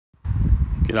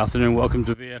Good afternoon, welcome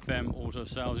to VFM Auto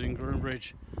Sales in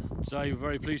Groombridge. Today we're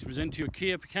very pleased to present to you a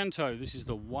Kia Picanto. This is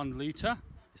the 1 litre,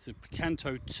 it's the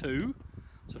Picanto 2,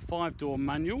 it's a 5-door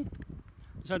manual.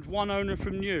 It's had one owner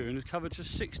from new and has covered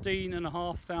just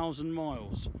 16,500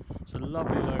 miles. It's a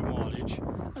lovely low mileage.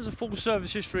 Has a full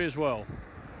service history as well.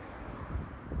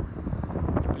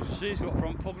 As you see, it's got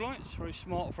front fog lights, very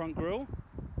smart front grille.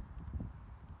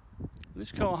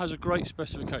 This car has a great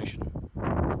specification.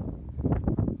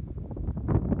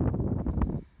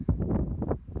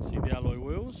 See the alloy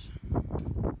wheels.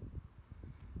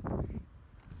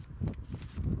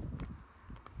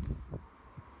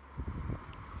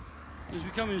 As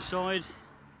we come inside,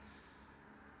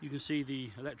 you can see the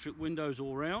electric windows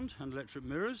all round and electric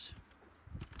mirrors.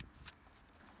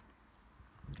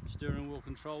 Steering wheel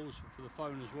controls for the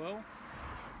phone as well.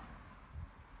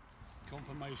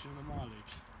 Confirmation of the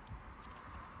mileage.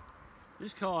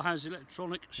 This car has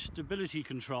electronic stability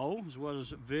control as well as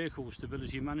vehicle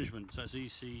stability management. So that's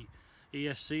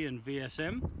ESC and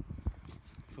VSM,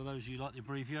 for those of you who like the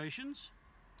abbreviations.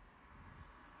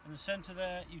 In the centre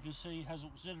there you can see has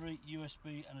auxiliary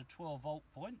USB and a 12-volt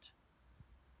point.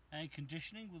 Air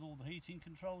conditioning with all the heating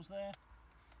controls there.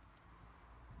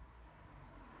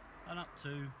 And up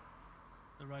to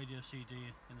the radio CD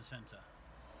in the centre.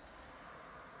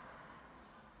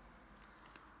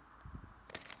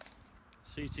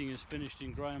 Seating is finished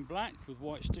in grey and black with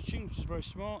white stitching, which is very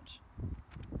smart.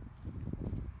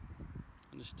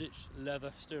 And a stitched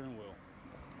leather steering wheel.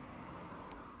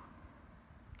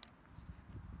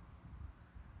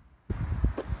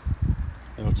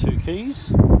 There are 2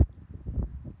 keys.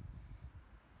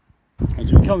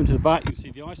 As we come into the back, you can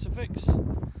see the Isofix,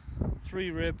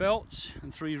 3 rear belts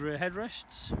and 3 rear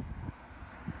headrests,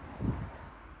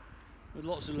 with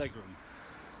lots of legroom.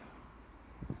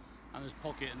 And there's a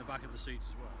pocket in the back of the seat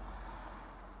as well.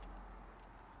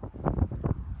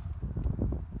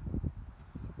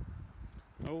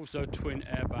 There are also twin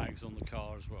airbags on the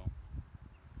car as well.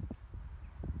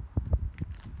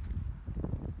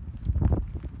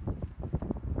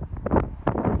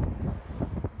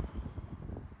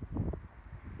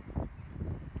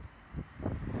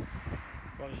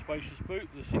 Quite a spacious boot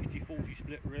with a 60-40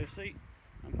 split rear seat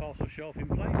and parcel shelf in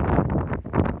place there.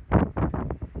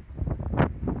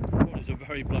 It's a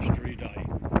very blustery day.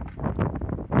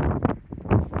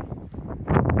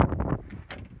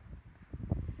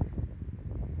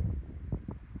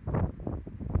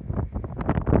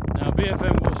 Now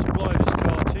VFM will supply this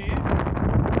car to you,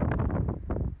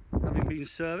 having been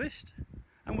serviced,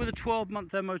 and with a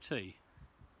 12-month MOT.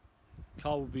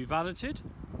 Car will be valeted,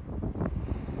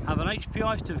 have an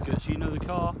HPI certificate so you know the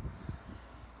car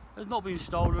has not been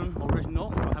stolen or written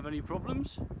off or have any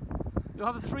problems. You'll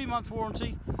have a 3-month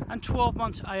warranty and 12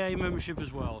 months AA membership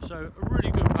as well, so a really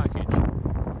good package.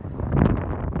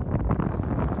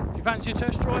 If you fancy a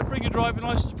test drive, bring your driving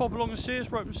licence, pop along and see us.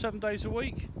 We're open 7 days a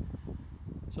week.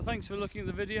 So thanks for looking at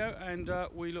the video, and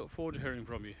we look forward to hearing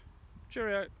from you.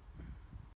 Cheerio.